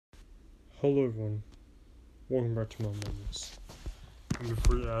Hello everyone, welcome back to my moments. And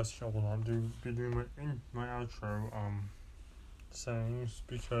before you ask, I will not be doing my outro sayings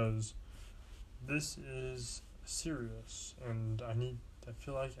because this is serious, and I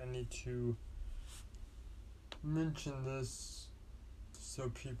feel like I need to mention this so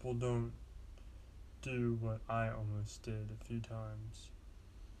people don't do what I almost did a few times.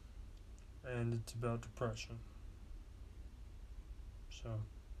 And it's about depression. So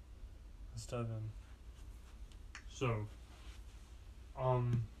let's dive in. So,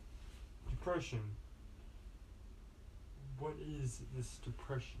 depression. What is this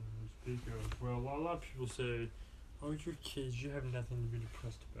depression you speak of? Well, a lot of people say, oh, you're kids, you have nothing to be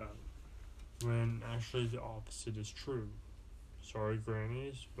depressed about. When actually the opposite is true. Sorry,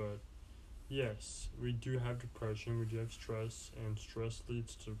 grannies, but yes, we do have depression, we do have stress, and stress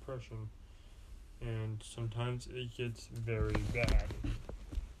leads to depression. And sometimes it gets very bad.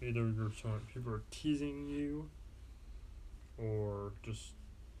 Either people are teasing you, or just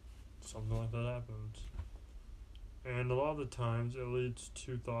something like that happens. And a lot of the times it leads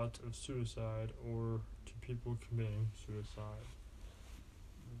to thoughts of suicide or to people committing suicide.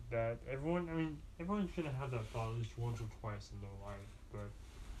 That everyone's gonna have that thought at least once or twice in their life, but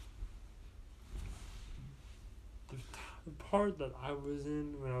the part that I was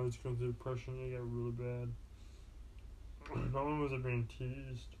in when I was going through depression, it got really bad. Not only was I being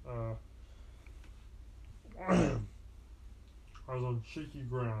teased, I was on shaky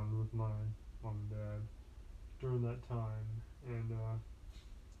ground with my mom and dad during that time, and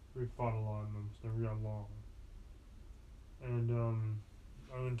we fought a lot in them, so we got along. And I'm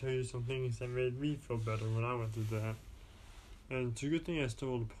gonna tell you some things that made me feel better when I went through that. And it's a good thing I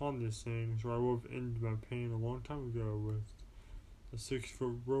stumbled upon these things, or I would have ended my pain a long time ago with a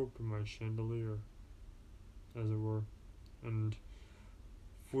 6-foot rope in my chandelier, as it were. And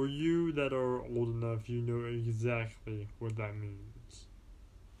for you that are old enough, you know exactly what that means.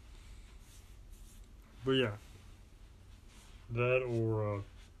 But yeah, that or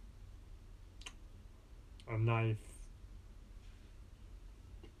a knife,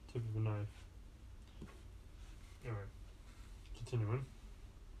 tip of a knife. Anyway, continuing.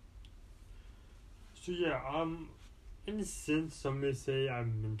 So yeah, in a sense, some may say I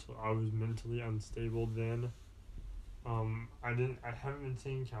was mentally unstable then. I haven't been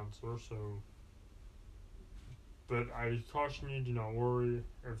seeing a counselor, so, but I caution you, do not worry,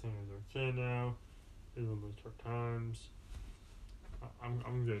 everything is okay now. These are those dark times.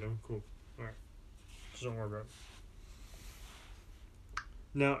 I'm good, I'm cool. Alright, just don't worry about it.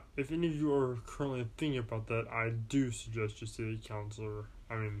 Now, if any of you are currently thinking about that, I do suggest you see a counselor.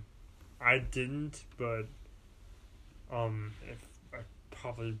 I didn't, but, if I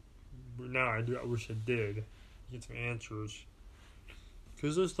probably, now I do, I wish I did, get some answers.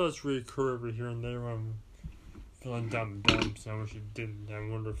 Because those thoughts reoccur every here and there when I'm feeling down the dumps, and I wish it didn't. I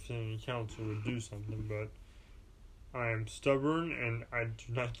wonder if seeing a counselor would do something, but I am stubborn, and I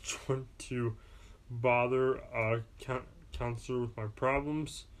do not want to bother a counselor with my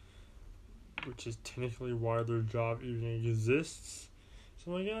problems, which is technically why their job even exists.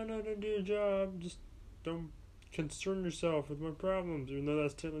 So I'm like, oh no, don't do your job, just don't concern yourself with my problems, even though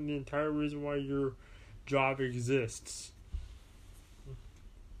that's technically the entire reason why your job exists.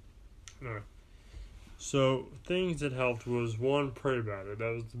 Anyway, so things that helped was, one, pray about it.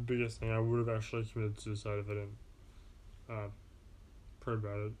 That was the biggest thing. I would have actually committed suicide if I didn't pray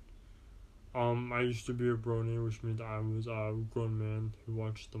about it. I used to be a brony, which means I was a grown man who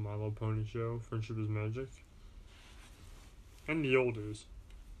watched the My Little Pony show, Friendship is Magic, and the oldies.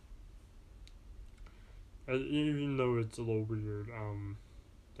 Even though it's a little weird,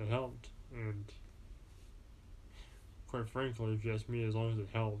 that helped, and quite frankly, if you ask me, as long as it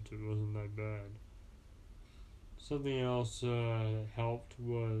helped, it wasn't that bad. Something else that helped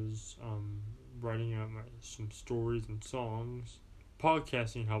was writing out some stories and songs.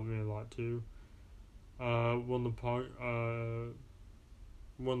 Podcasting helped me a lot too. One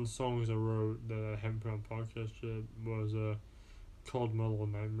of the songs I wrote that I haven't put on podcast yet was called My Little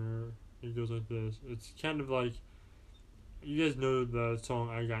Nightmare. It goes like this. It's kind of like, you guys know the song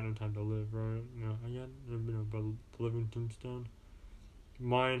I Got No Time to Live, right? By the Living Tombstone.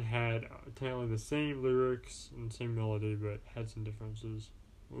 Mine had technically the same lyrics and the same melody, but had some differences.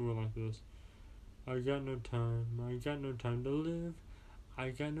 It went like this. I got no time to live. I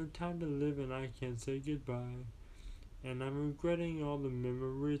got no time to live, and I can't say goodbye. And I'm regretting all the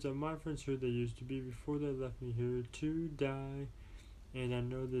memories of my friends who they used to be before they left me here to die. And I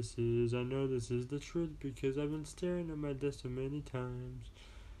know this is the truth, because I've been staring at my desk so many times.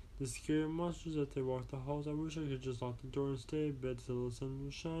 The scary monsters as they walk the halls. I wish I could just lock the door and stay in bed till the sun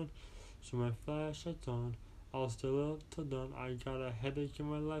will shine. so my flashlight's on. I'll stay up till dawn. I got a headache and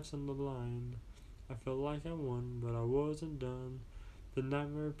my life's on the line. I felt like I won, but I wasn't done. The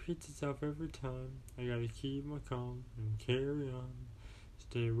nightmare repeats itself every time. I gotta keep my calm and carry on.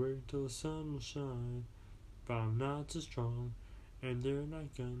 Stay awake till the sun will shine. But I'm not so strong, and they're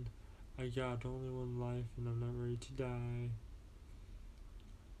not gone. I got only one life, and I'm not ready to die.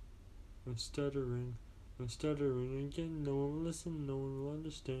 I'm stuttering again. No one will listen, no one will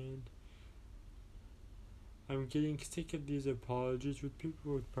understand. I'm getting sick of these apologies with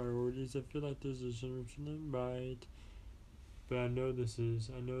people with priorities. I feel like there's a generation in right. But I know this is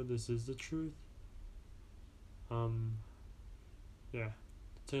the truth. Yeah.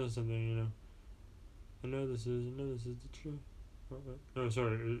 Tell you something, I know this is the truth. No,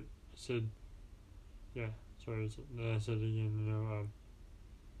 sorry, it said, yeah, sorry, I said it again,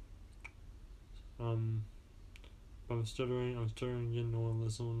 I'm stuttering again, no one will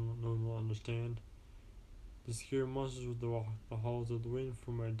listen, no one will understand. The scary monsters with the halls of the wind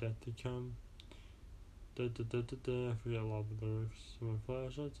for my death to come. I forget a lot of the lyrics. So my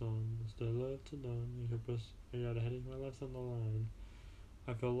flashlight's on, stay left to dawn. I got a headache, my life's on the line.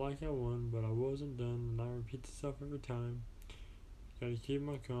 I felt like I won, but I wasn't done, and I repeat itself every time. Gotta keep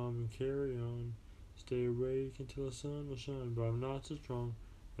my calm and carry on. Stay awake until the sun will shine, but I'm not so strong,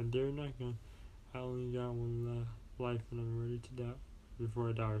 and they're not gone. I only got one life, and I'm ready to die before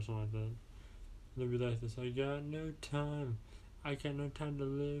I die, or something like that. It'll be like this. I got no time to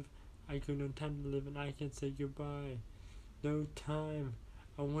live. I got no time to live, and I can say goodbye. No time.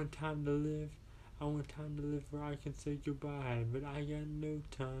 I want time to live. I want time to live where I can say goodbye. But I got no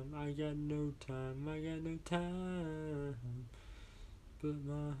time. I got no time. But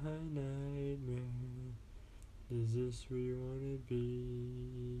my nightmare is this where you wanna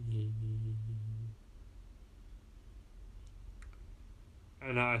be?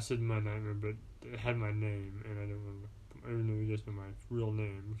 And I said my nightmare, but it had my name, and I didn't want to. I didn't know you guys know my real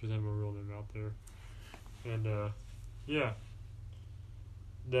name because I have my real name out there. And yeah,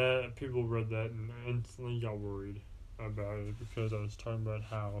 that people read that and instantly got worried about it because I was talking about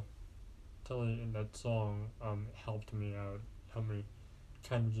how telling in that song helped me out, helped me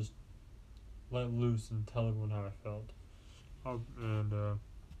kind of just let loose and tell everyone how I felt, and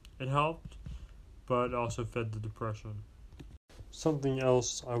it helped, but it also fed the depression. Something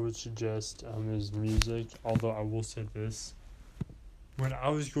else I would suggest is music, although I will say this. When I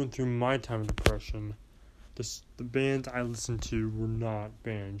was going through my time of depression, the bands I listened to were not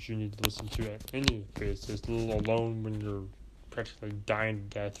bands you need to listen to at any basis, let alone when you're practically dying to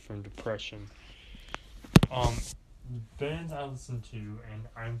death from depression. The bands I listened to, and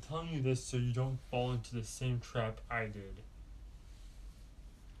I'm telling you this so you don't fall into the same trap I did.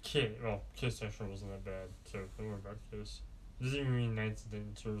 Kiss actually wasn't that bad, so don't worry about Kiss. It doesn't even mean Knights of the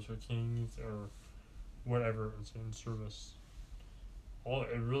Service or Kings or whatever is in service. All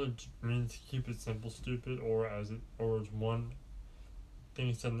it really means keep it simple, stupid, or as one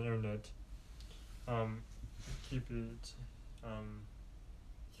thing said on the internet. Keep it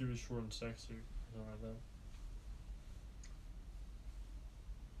short and sexy, something like that.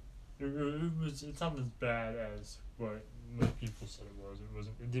 It's not as bad as what most people said it was.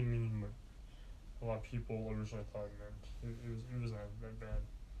 It didn't mean what a lot of people originally thought it meant. It was not that bad.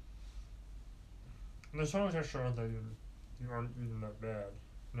 And the songs actually aren't even that bad.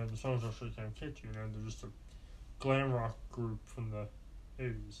 The songs actually kind of catchy. They're just a glam rock group from the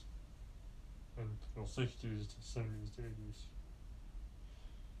 80s and 60s to 70s to 80s.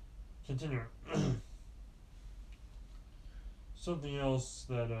 Continuing. Something else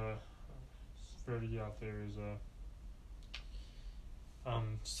that is fair to get out there is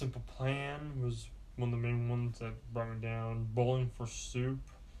Simple Plan was one of the main ones that brought me down. Bowling for Soup.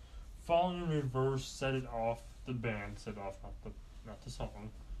 Falling in Reverse set it off. The band set off, not the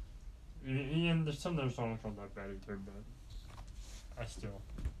song. And there's some other songs aren't that bad either, but I still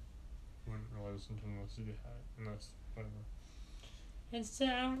wouldn't really listen to them unless whatever. And so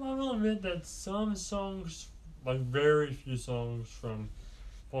I will admit that some songs, like very few songs from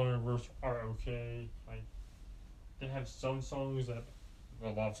Falling in Reverse, are okay. Like they have some songs that a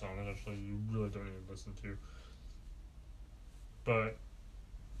lot of songs actually you really don't even listen to. But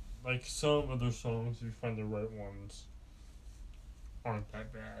like some other songs, if you find the right ones, aren't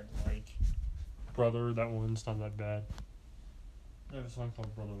that bad. Like Brother, that one's not that bad. They have a song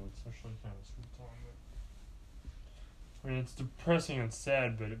called Brother that's actually kind of a sweet song. But, it's depressing and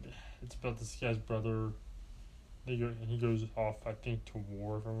sad, but it's about this guy's brother. He goes off, I think, to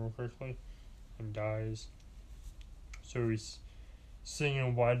war, if I remember correctly, and dies. So he's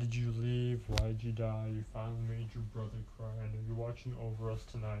singing, "Why did you leave? Why did you die? You finally made your brother cry. I know you're watching over us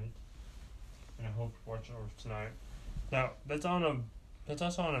tonight. and I hope to watch it tonight. Now that's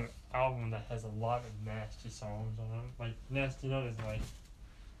also on an album that has a lot of nasty songs on it. Like nasty not is like,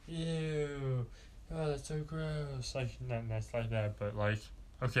 ew, oh that's so gross. Like not nasty like that, but like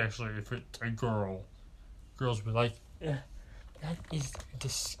okay, actually if it's a girl, girls be like, yeah, that is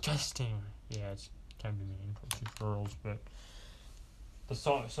disgusting. Yeah, it's can be mean towards girls, but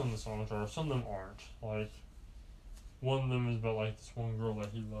some of the songs are, some of them aren't. Like one of them is about like this one girl that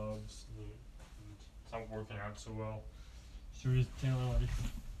he loves, and it's not working out so well. So he's telling her like,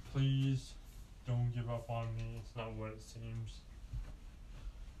 please don't give up on me. It's not what it seems.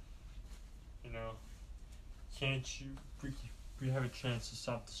 You know, can't you? We have a chance to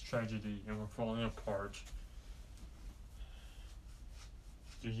stop this tragedy, and we're falling apart.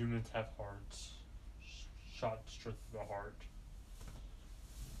 Do humans have hearts? Shot straight through the heart.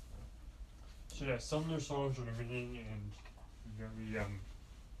 So yeah, some of their songs are demeaning and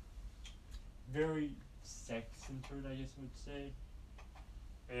very sex centered, I guess I would say.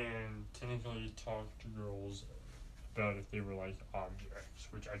 And technically talk to girls about if they were like objects,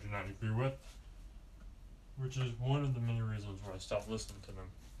 which I do not agree with. Which is one of the many reasons why I stopped listening to them.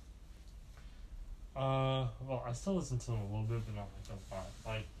 Well, I still listen to them a little bit, but not like a lot.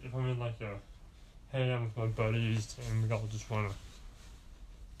 Like, if I'm in like a, hey, I'm with my buddies, and we all just wanna,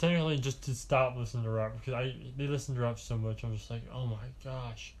 technically just to stop listening to rap, because they listen to rap so much, I'm just like, oh my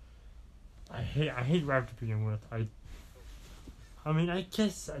gosh. I hate rap to begin with. I mean, I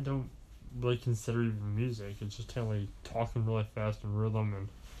guess I don't really consider it even music. It's just technically talking really fast in rhythm and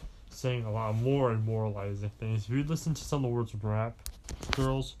saying a lot more and moralizing things. If you listen to some of the words of rap,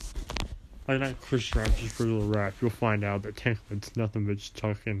 girls, like not Christian rap, just regular rap, you'll find out that technically it's nothing but just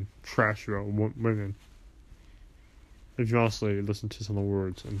talking trash about women. If you honestly listen to some of the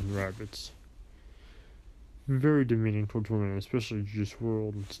words in rap, it's very demeaning towards women, especially Juice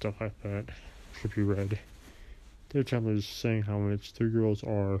WRLD and stuff like that. Trippie Redd. They're just saying how much the girls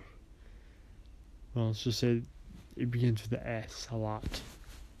are, well, let's just say it begins with the S a lot.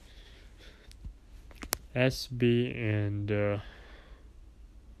 S, B, and,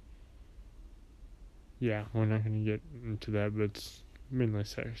 yeah, we're not going to get into that, but it's mainly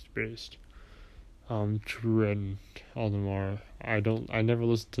sex-based. Trippie Redd and all them are, I never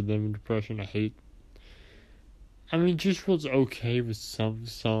listen to them in depression. I mean, Juice WRLD's okay with some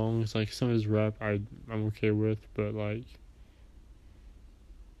songs, like some of his rap I'm okay with, but like,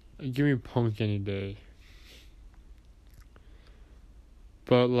 give me Punk any day.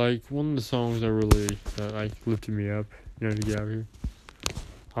 But like, one of the songs that like lifted me up, you know, to get out here,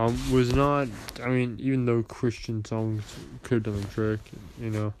 was not, I mean, even though Christian songs could have done the trick, you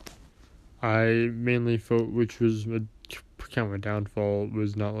know, I mainly felt, which was kind of a downfall,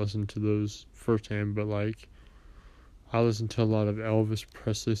 was not listening to those firsthand, but like, I listen to a lot of Elvis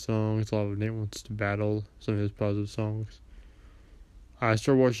Presley songs, a lot of Nate Wants to Battle, some of his positive songs. I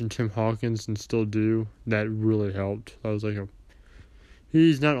started watching Tim Hawkins and still do. That really helped. That was like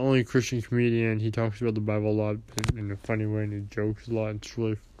he's not only a Christian comedian, he talks about the Bible a lot in a funny way and he jokes a lot. It's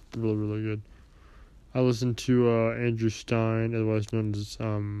really, really, really good. I listened to Andrew Stein, otherwise known as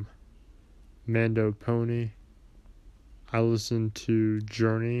Mando Pony. I listened to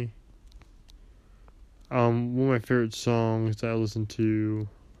Journey. One of my favorite songs that I listened to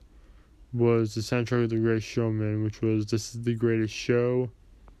was the soundtrack of The Greatest Showman, which was This Is the Greatest Show,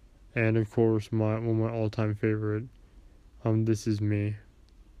 and of course one of my all-time favorite, This Is Me.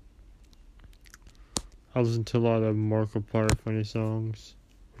 I listened to a lot of Markiplier funny songs,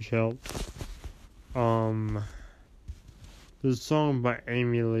 which helped. There's a song by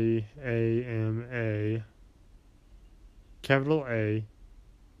Amy Lee, A-M-A, capital A,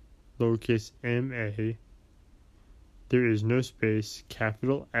 lowercase m-a, there is no space,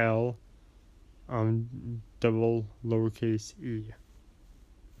 capital L, double lowercase e.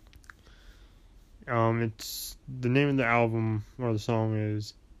 It's, the name of the album, or the song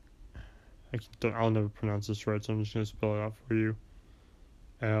is, I'll never pronounce this right, so I'm just going to spell it out for you.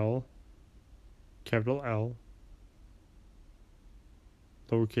 L, capital L,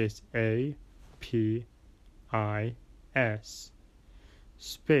 lowercase a, p, I, s,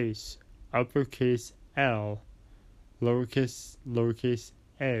 space, uppercase L, lowercase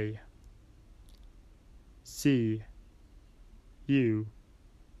a, C, U,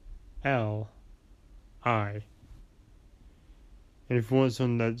 L, I. And if you want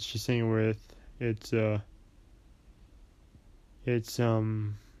someone that she's singing with, it's A,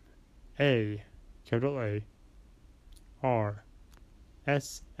 capital A, R,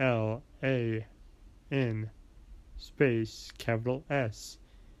 S, L, A, N, space, capital S,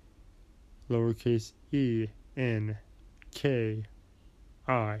 lowercase e, N, K,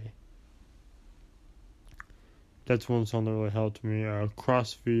 I. That's one song that really helped me.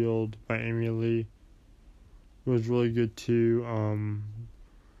 Crossfield by Amy Lee was really good too.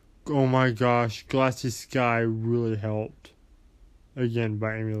 Oh my gosh, Glassy Sky really helped. Again,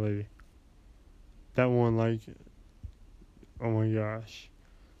 by Amy Lee. That one, like, oh my gosh.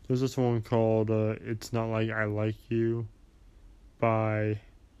 There's this one called It's Not Like I Like You by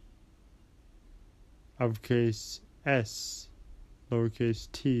uppercase S, lowercase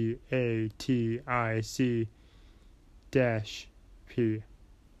t, a, t, I, c, dash, p.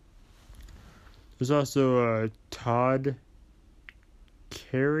 There's also Todd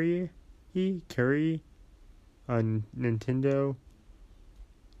Carey on Nintendo.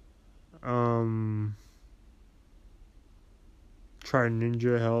 Try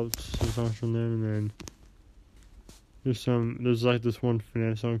Ninja helped, some songs from them, and then there's like this one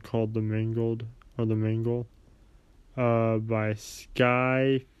FNAF song called The Mangled, or The Mangle, by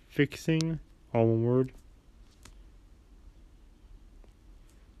Sky Fixing, all one word.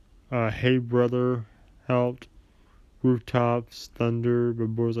 Hey Brother helped. Rooftops, Thunder, but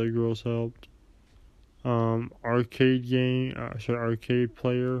Boys Like Girls helped. Arcade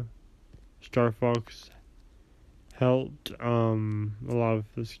Player, Star Fox helped. A lot of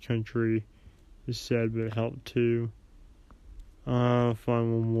this country is sad, but it helped too. I'll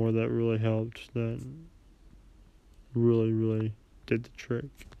find one more that really helped, that really, really did the trick.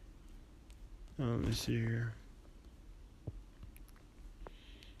 Let me see here.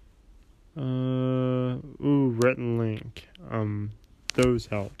 Rhett and Link. Those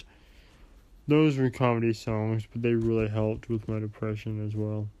helped. Those were comedy songs, but they really helped with my depression as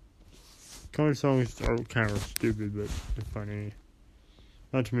well. Comedy songs are kind of stupid, but they're funny.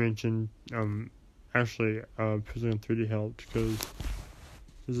 Not to mention, Prison 3D helped, because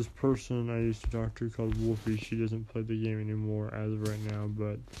there's this person I used to talk to called Wolfie. She doesn't play the game anymore as of right now,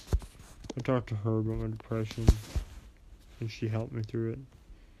 but I talked to her about my depression, and she helped me through it.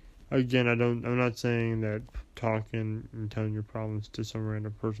 Again, I'm not saying that talking and telling your problems to some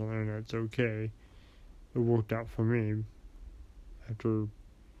random person on the internet's okay. It worked out for me after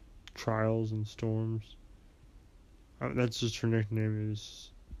trials and storms. That's just her nickname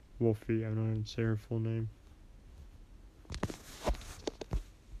is Wolfie. I'm not going to say her full name.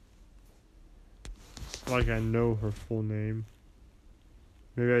 Like I know her full name.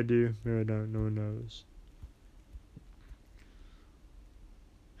 Maybe I do, maybe I don't. No one knows.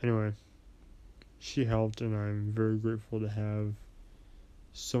 Anyway, she helped, and I'm very grateful to have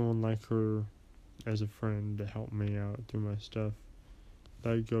someone like her as a friend to help me out through my stuff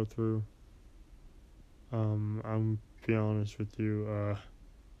that I go through. I'm be honest with you.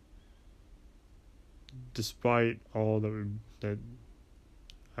 Despite all that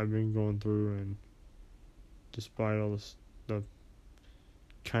I've been going through, and despite all the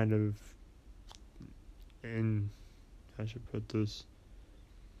kind of, and I should put this,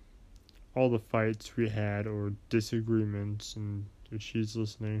 all the fights we had or disagreements, and if she's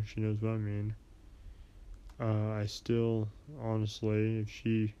listening, she knows what I mean. I still, honestly, if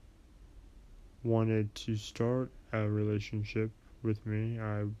she wanted to start a relationship with me,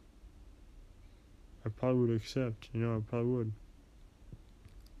 I probably would accept. I probably would.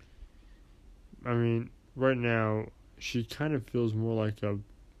 I mean, right now, she kind of feels more like a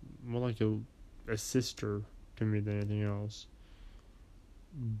sister to me than anything else.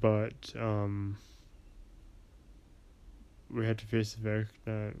 But we had to face the fact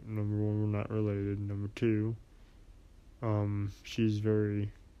that, number one, we're not related. Number two, she's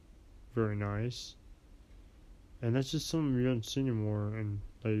very, very nice, and that's just something you don't see anymore in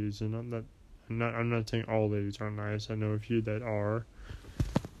ladies. And I'm not saying all ladies are nice. I know a few that are,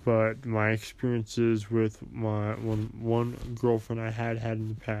 but my experiences with my one girlfriend I had in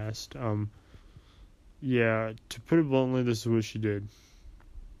the past, yeah, to put it bluntly, this is what she did.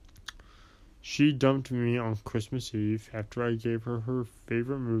 She dumped me on Christmas Eve after I gave her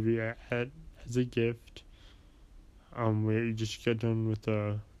favorite movie as a gift. We just got done with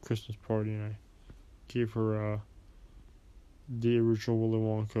a Christmas party, and I gave her the original Willy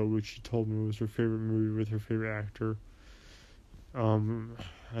Wonka, which she told me was her favorite movie with her favorite actor.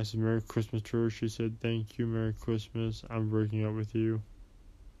 I said Merry Christmas to her. She said, "Thank you, Merry Christmas. I'm breaking up with you,"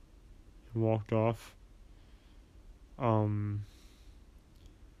 and walked off.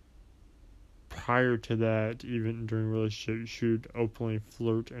 Prior to that, even during relationship, she would openly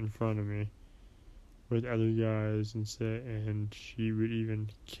flirt in front of me with other guys, and she would even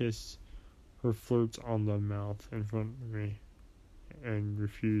kiss her flirts on the mouth in front of me, and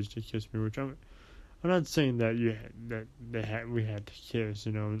refuse to kiss me. Which I'm not saying that we had to kiss.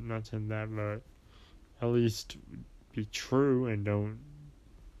 I'm not saying that, but at least be true and don't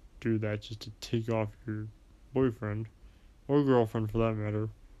do that just to take off your boyfriend or girlfriend for that matter.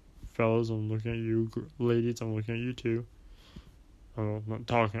 Fellas, I'm looking at you. Ladies, I'm looking at you too. I'm not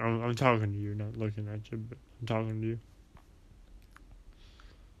talking. I'm talking to you, not looking at you, but I'm talking to you.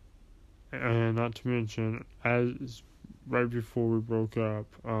 And not to mention, as right before we broke up,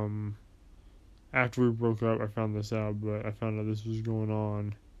 after we broke up, I found this out, but I found out this was going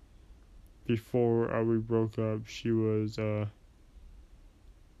on before we broke up. She was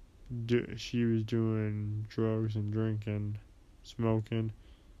doing drugs and drinking, smoking,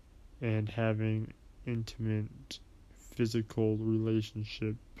 and having intimate physical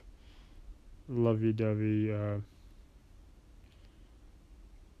relationship, lovey-dovey,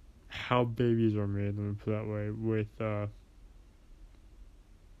 how babies are made, let me put it that way,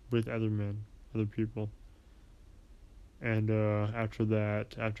 with other men, other people. And after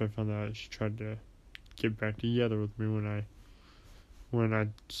I found out, she tried to get back together with me when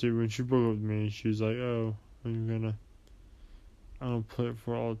she broke up with me. She was like, "Oh, I don't play it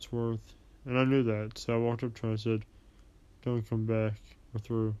for all it's worth," and I knew that. So I walked up to her and I said, "Don't come back. We're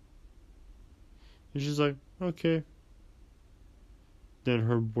through." And she's like, "Okay." Then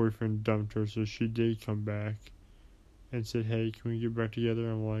her boyfriend dumped her, so she did come back and said, "Hey, can we get back together?"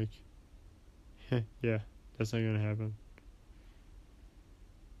 I'm like, "Yeah, that's not gonna happen."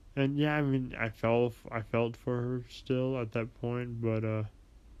 And yeah, I mean, I felt for her still at that point, but I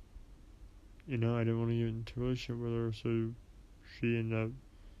didn't want to get into a relationship with her, so she ended up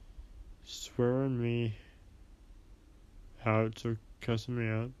swearing me out, so cussing me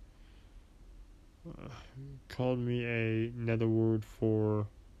out, called me another word for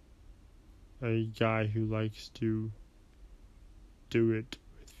a guy who likes to do it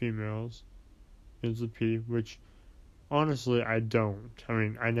with females. It's a P, which honestly I don't. I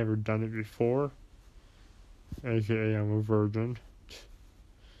mean, I never done it before, aka I'm a virgin.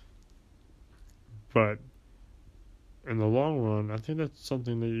 But in the long run, I think that's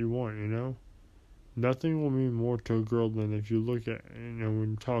something that you want, Nothing will mean more to a girl than if you look at, when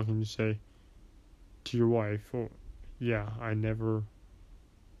you're talking, you say to your wife, "Oh, yeah, I never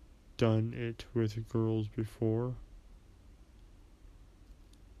done it with girls before.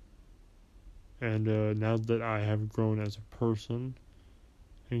 And now that I have grown as a person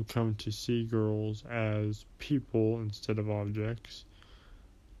and come to see girls as people instead of objects,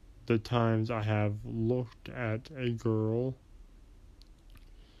 the times I have looked at a girl,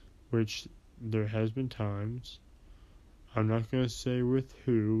 which there has been times, I'm not going to say with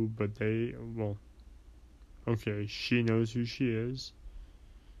who, but she knows who she is,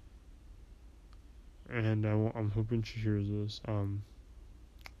 and I'm hoping she hears this.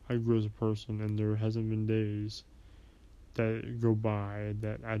 I grew as a person, and there hasn't been days that go by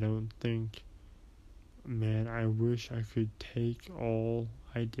that I don't think, man, I wish I could take all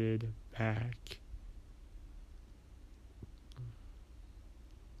I did back.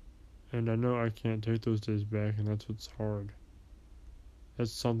 And I know I can't take those days back, and that's what's hard.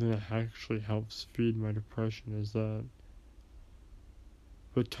 That's something that actually helps feed my depression, is that.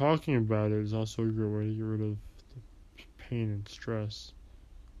 But talking about it is also a great way to get rid of the pain and stress.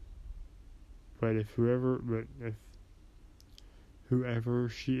 But if whoever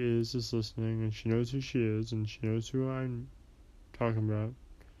she is listening, and she knows who she is, and she knows who I'm talking about,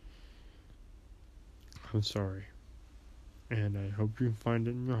 I'm sorry. And I hope you can find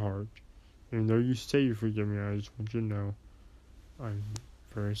it in your heart. Even though you say you forgive me, I just want you to know I'm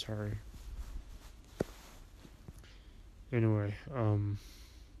very sorry. Anyway,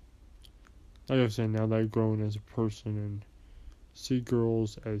 like I was saying, now that I've grown as a person and see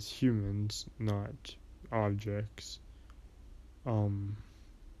girls as humans, not objects,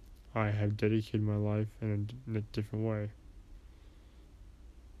 I have dedicated my life in a different way.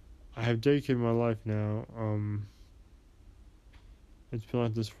 I have dedicated my life now, it's been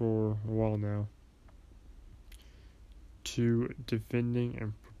like this for a while now, to defending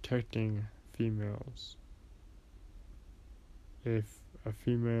and protecting females. If a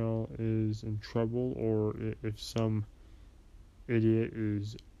female is in trouble, or if some idiot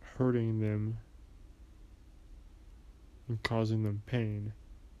is hurting them and causing them pain,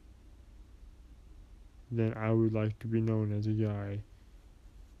 then I would like to be known as a guy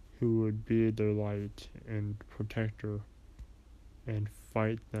who would be their light and protector and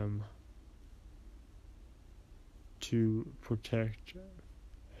fight them to protect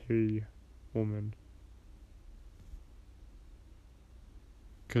a woman.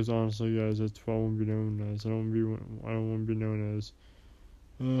 Because honestly, guys, that's what I want to be known as. I don't want to be known as,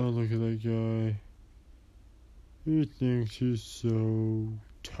 "Oh, look at that guy. He thinks he's so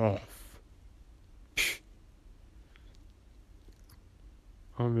tough."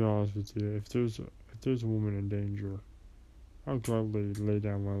 I'm gonna be honest with you. If if there's a woman in danger, I'll gladly lay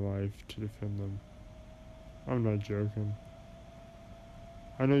down my life to defend them. I'm not joking.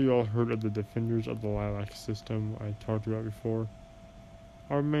 I know you all heard of the Defenders of the Lilac system I talked about before.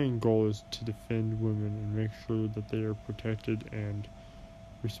 Our main goal is to defend women and make sure that they are protected and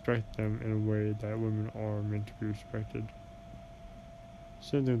respect them in a way that women are meant to be respected.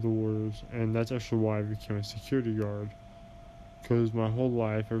 Same thing with the Warriors, and that's actually why I became a security guard. Because my whole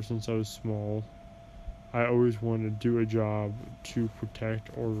life, ever since I was small, I always wanted to do a job to protect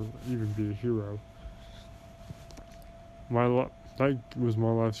or even be a hero. That was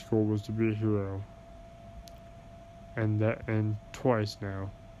my life's goal, was to be a hero. And twice now,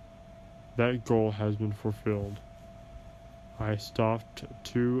 that goal has been fulfilled. I stopped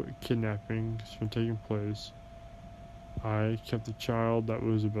 2 kidnappings from taking place. I kept the child that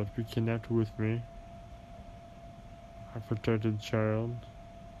was about to be kidnapped with me. I protected the child,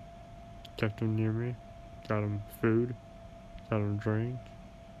 kept him near me, got him food, got him drink,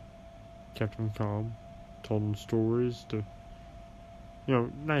 kept him calm, told him stories to,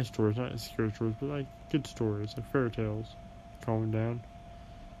 nice stories, not scary stories, but like good stories, like fairy tales. Calm him down.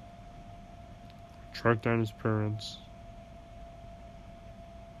 Tracked down his parents.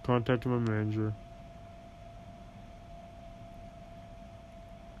 Contacted my manager.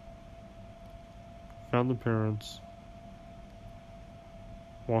 Found the parents.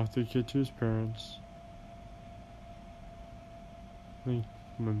 Walked the kid to his parents. Then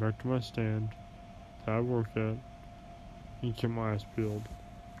went back to my stand that I work at and kept my eyes peeled.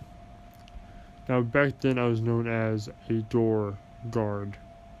 Now, back then I was known as a door guard,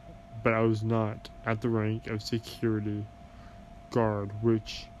 but I was not at the rank of security guard,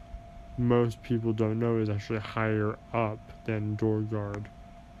 which most people don't know is actually higher up than door guard.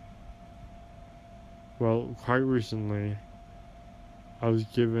 Well, quite recently, I was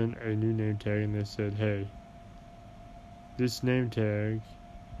given a new name tag and they said, hey, this name tag,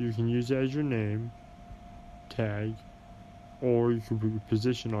 you can use it as your name tag, or you can put your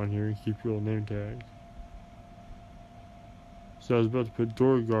position on here and keep your old name tag. So I was about to put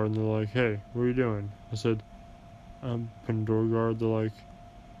door guard and they're like, hey, what are you doing? I said, I'm putting door guard. They're like,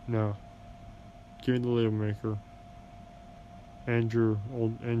 no, give me the label maker and your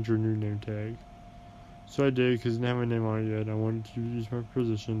new name tag. So I did, because I didn't have my name on it yet. I wanted to use my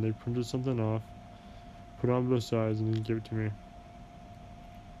position. They printed something off, put it on both sides, and then give it to me.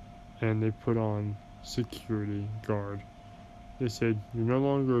 And they put on security guard. They said, you're no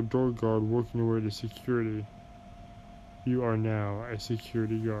longer a door guard working your way to security. You are now a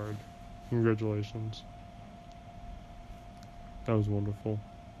security guard. Congratulations. That was wonderful.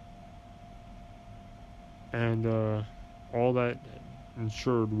 And all that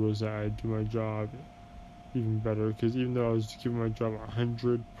ensured was that I do my job even better, because even though I was giving my job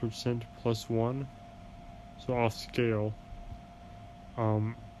 100% plus 1, so off scale, I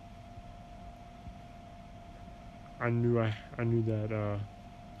knew that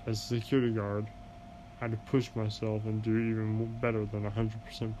as a security guard, I had to push myself and do even better than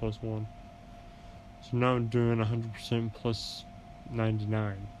 100% plus 1. So now I'm doing 100% plus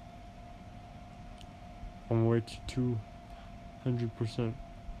 99. On my way to 200%.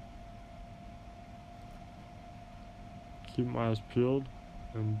 Keep my eyes peeled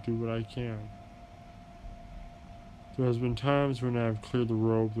and do what I can. There has been times when I've cleared the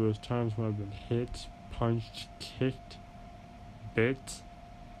rope. There's times when I've been hit, punched, kicked, bit,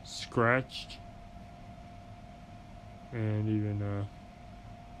 scratched, and even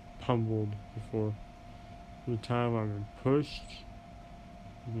pummeled before. There's been times I've been pushed.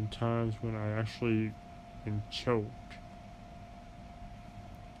 There's been times when I actually been choked.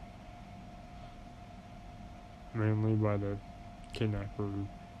 Mainly by the kidnapper who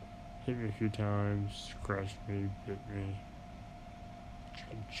hit me a few times, scratched me, bit me,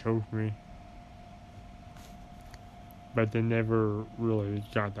 tried to choke me. But they never really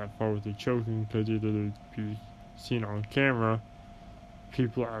got that far with the choking, because either they'd be seen on camera,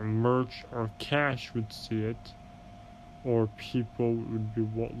 people at merch or cash would see it, or people would be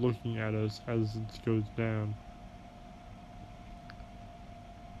looking at us as it goes down.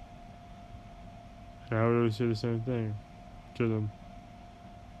 And I would always say the same thing to them.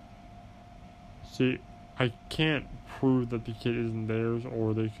 See, I can't prove that the kid isn't theirs,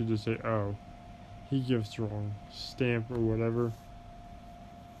 or they could just say, oh, he gives the wrong stamp or whatever.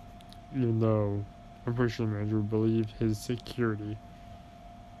 Even though I'm pretty sure the manager would believe his security.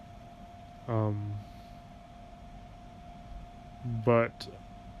 But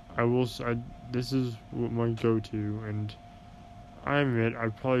I will say, this is my go-to, and I admit I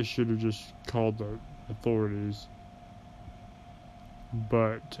probably should have just called the authorities.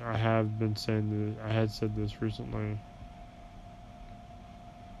 But I have been saying that I had said this recently.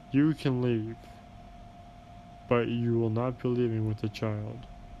 You can leave, but you will not be leaving with a child.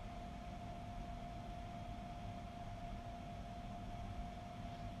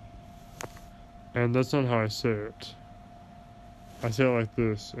 And that's not how I say it. I say it like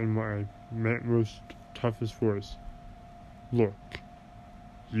this in my most toughest voice. Look,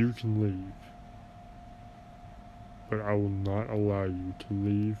 you can leave, but I will not allow you to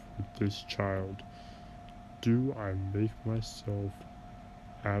leave with this child. Do I make myself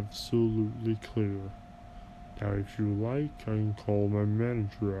absolutely clear? Now, if you like, I can call my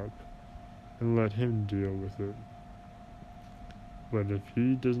manager up and let him deal with it. But if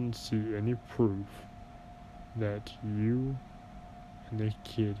he doesn't see any proof that you and the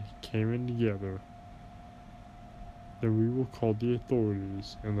kid came in together, then we will call the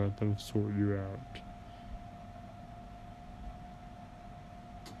authorities and let them sort you out.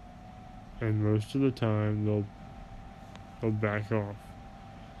 And most of the time, they'll back off.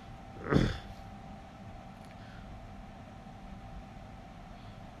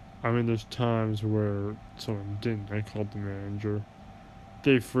 I mean, there's times where someone didn't. I called the manager.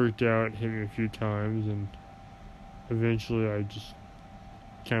 They freaked out, hit me a few times, and eventually I just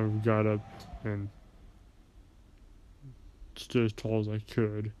kind of got up and stood as tall as I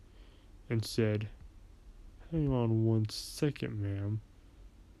could and said, "Hang on 1 second, ma'am."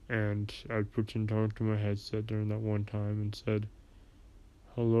 And I pretended to talk to my headset during that one time and said,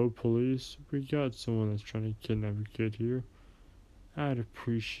 "Hello, police. We got someone that's trying to kidnap a kid here. I'd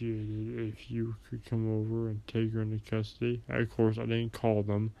appreciate it if you could come over and take her into custody." Of course, I didn't call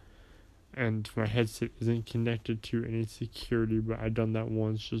them, and my headset isn't connected to any security, but I'd done that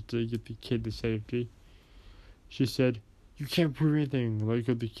once just to get the kid to safety. She said, "You can't prove anything." Let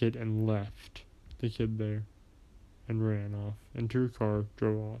go of the kid and left the kid there and ran off into her car,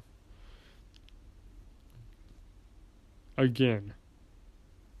 drove off. Again,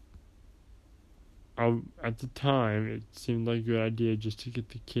 at the time, it seemed like a good idea just to get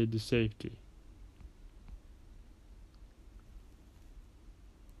the kid to safety.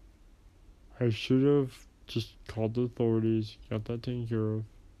 I should have just called the authorities, got that taken care of,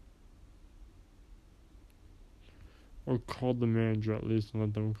 or called the manager at least and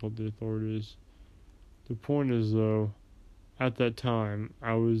let them call the authorities. The point is, though, at that time,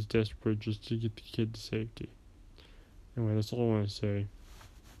 I was desperate just to get the kid to safety. Anyway, that's all I want to say.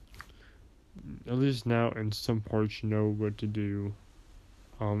 At least now, in some parts, you know what to do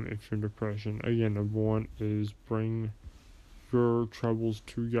if you're in depression. Again, number one is bring your troubles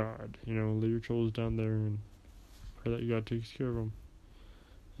to God. Lay your troubles down there and pray that God takes care of them.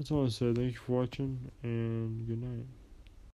 That's all I want to say. Thank you for watching, and good night.